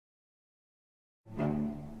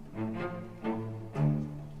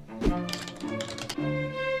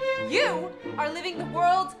are living the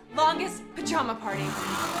world's longest pajama party.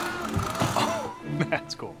 Oh,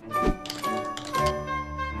 that's cool.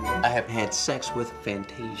 I have had sex with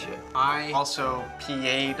Fantasia. I also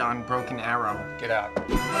PA'd on Broken Arrow. Get out.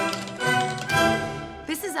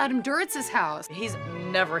 This is Adam Duritz's house. He's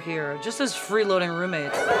never here, just his freeloading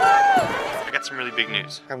roommates. I got some really big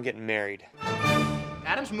news. I'm getting married.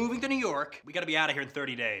 Adam's moving to New York. We gotta be out of here in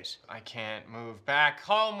 30 days. I can't move back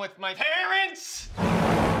home with my parents!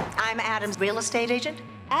 I'm Adam's real estate agent.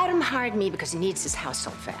 Adam hired me because he needs his house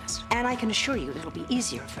sold fast. And I can assure you it'll be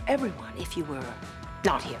easier for everyone if you were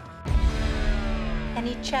not here.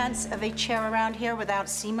 Any chance of a chair around here without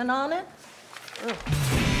semen on it? Ugh.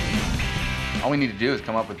 All we need to do is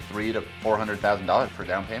come up with $300,000 to $400,000 for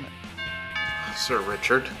down payment. Sir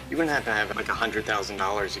Richard, you wouldn't happen to have like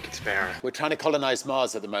 $100,000 you could spare? We're trying to colonize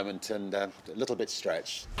Mars at the moment and a little bit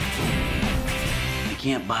stretched. You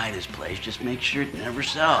can't buy this place, just make sure it never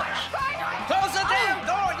sells. Close the damn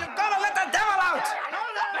door! You're gonna let the devil out!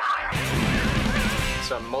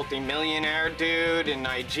 Some multi-millionaire dude in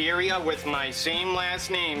Nigeria with my same last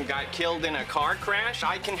name got killed in a car crash.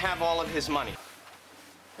 I can have all of his money.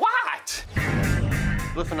 What?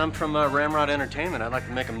 Listen, I'm from Ramrod Entertainment. I'd like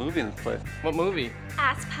to make a movie in this place. What movie?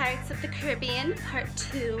 As Pirates of the Caribbean, Part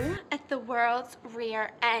 2, at the world's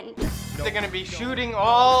rear end. They're gonna be shooting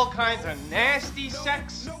all kinds of nasty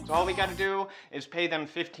sex. So all we gotta do is pay them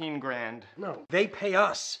 15 grand. No, they pay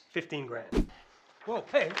us 15 grand. Whoa,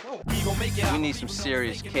 hey, whoa. We need some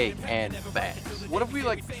serious cake and fast. What if we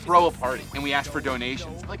like throw a party and we ask for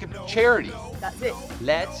donations, like a charity? That's it.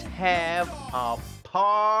 Let's have a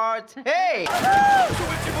party. Hey!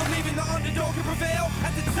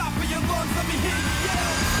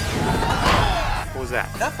 What was that?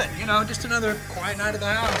 Nothing, you know, just another quiet night at the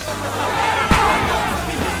house.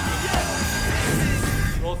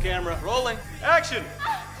 Roll camera. Rolling. Action!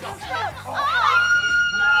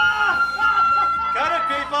 Cut it,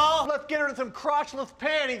 people! Let's get her in some crotchless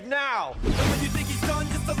panties now!